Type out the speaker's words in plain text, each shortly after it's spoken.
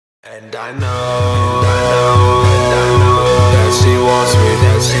And I know that she wants me,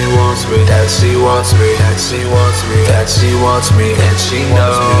 that she wants me, that she wants me, that she wants me, that she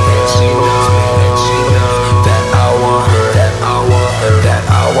wants me, and she knows that I want her, that I want her, that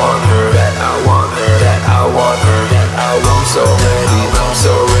I want her, that I want her, that I want her, that I want. I'm so ready, I'm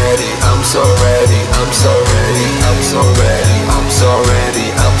so ready, I'm so ready, I'm so ready, I'm so ready, I'm so ready,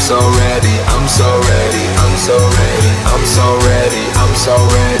 I'm so ready, I'm so ready, I'm so ready, I'm so ready, I'm so ready,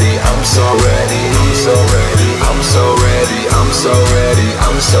 I'm so ready, I'm so ready, I'm so ready, I'm so ready,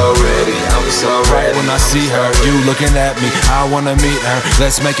 I'm so ready, I'm so ready. Right when I see her, you looking at me, I wanna meet her,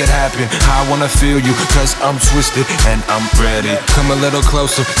 let's make it happen. I wanna feel you, cause I'm twisted and I'm ready. Come a little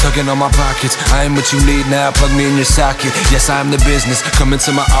closer, tugging on my pockets. I am what you need now, plug me in your socket. Yes, I'm the business, come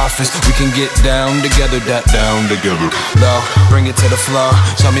into my office. We can get down together, down together. Low, bring it to the floor,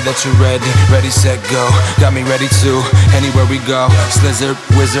 show me that you're ready. Ready, set, go, got me ready to anywhere we go. Slizzard,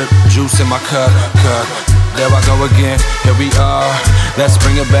 wizard, juice in my cup. There I go again, here we are. Let's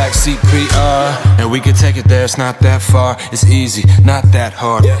bring it back, CPR. And we can take it there, it's not that far. It's easy, not that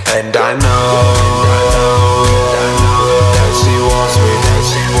hard. And I know that she wants me, that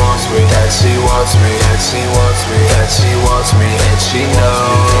she wants me, that she wants me, that she wants me, that she wants me, and she knows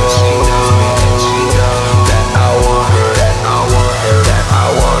that I want her, that I want her, that I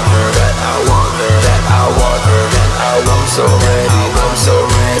want her, that I want her, that I want her, that I want. I'm so ready, I'm so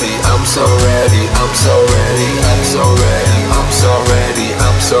ready, I'm so ready, I'm so ready, I'm so ready, I'm so ready,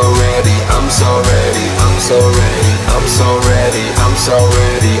 I'm so ready, I'm so ready, I'm so ready, I'm so ready, I'm so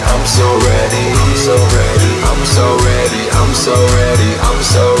ready, I'm so ready, I'm so ready, I'm so ready, I'm so ready, I'm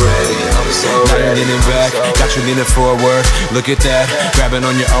so ready, I'm so ready. Now you're leaning back, got you leaning forward. Look at that, grabbing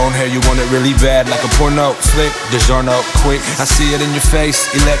on your own hair, you want it really bad. Like a porno flick, DiGiorno quick. I see it in your face,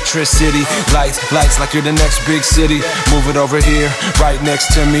 electricity. Lights like you're the next big city. Move it over here, right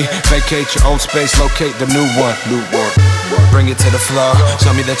next to me. Vacate your old space, locate the new one. Bring it to the floor,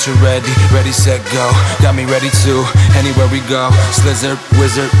 show me that you're ready. Ready, set, go, got me ready to anywhere we go. Slizzard,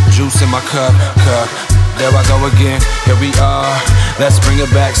 wizard, juice in my cup. There I go again, here we are. Let's bring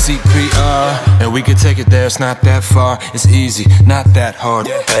it back, CPR. And we can take it there, it's not that far. It's easy, not that hard.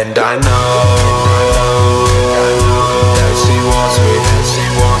 And I know that she wants me, that she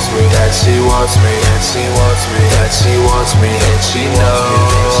wants me, that she wants me, that she wants me, that she wants me,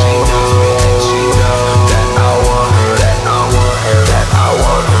 and she knows that I want her, that I want her, that I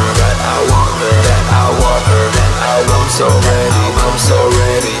want her, that I want her, that I want her, that I want. I'm so ready, I'm so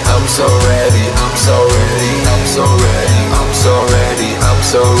ready, I'm so ready, I'm so ready, I'm so ready, I'm so ready, I'm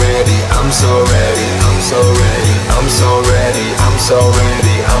so ready, I'm so ready, I'm so ready, I'm so ready, I'm so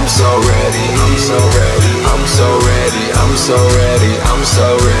ready, I'm so ready, I'm so ready, I'm so ready, I'm so ready, I'm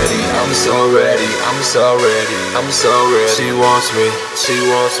so ready, I'm so ready, I'm so ready, I'm so ready. She wants me, she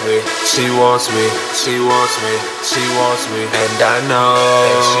wants me, she wants me, she wants me, she wants me, and I know,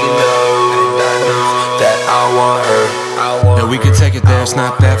 and she knows that I want her. And we can take it there, it's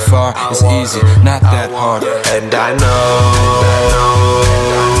not that far. It's easy, not that hard. And I know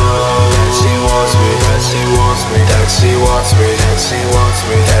that she wants me, that she wants me, that she wants me, that she wants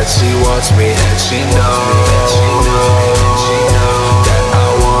me, that she wants me, and she knows that I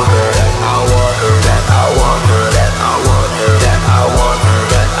want her, that I want her, that I want her, that I want her, that I want her,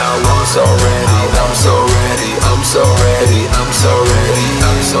 that I want. I'm so ready, I'm so ready, I'm so ready, I'm so ready,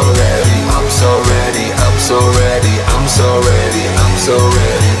 I'm so ready, I'm so ready, I'm so ready, I'm so ready, I'm so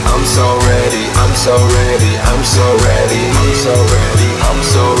ready, I'm so ready, I'm so ready, I'm so ready, I'm so ready, I'm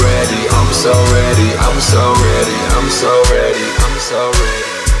so ready, I'm so ready, I'm so ready, I'm so ready, I'm so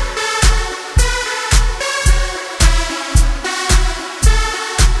ready.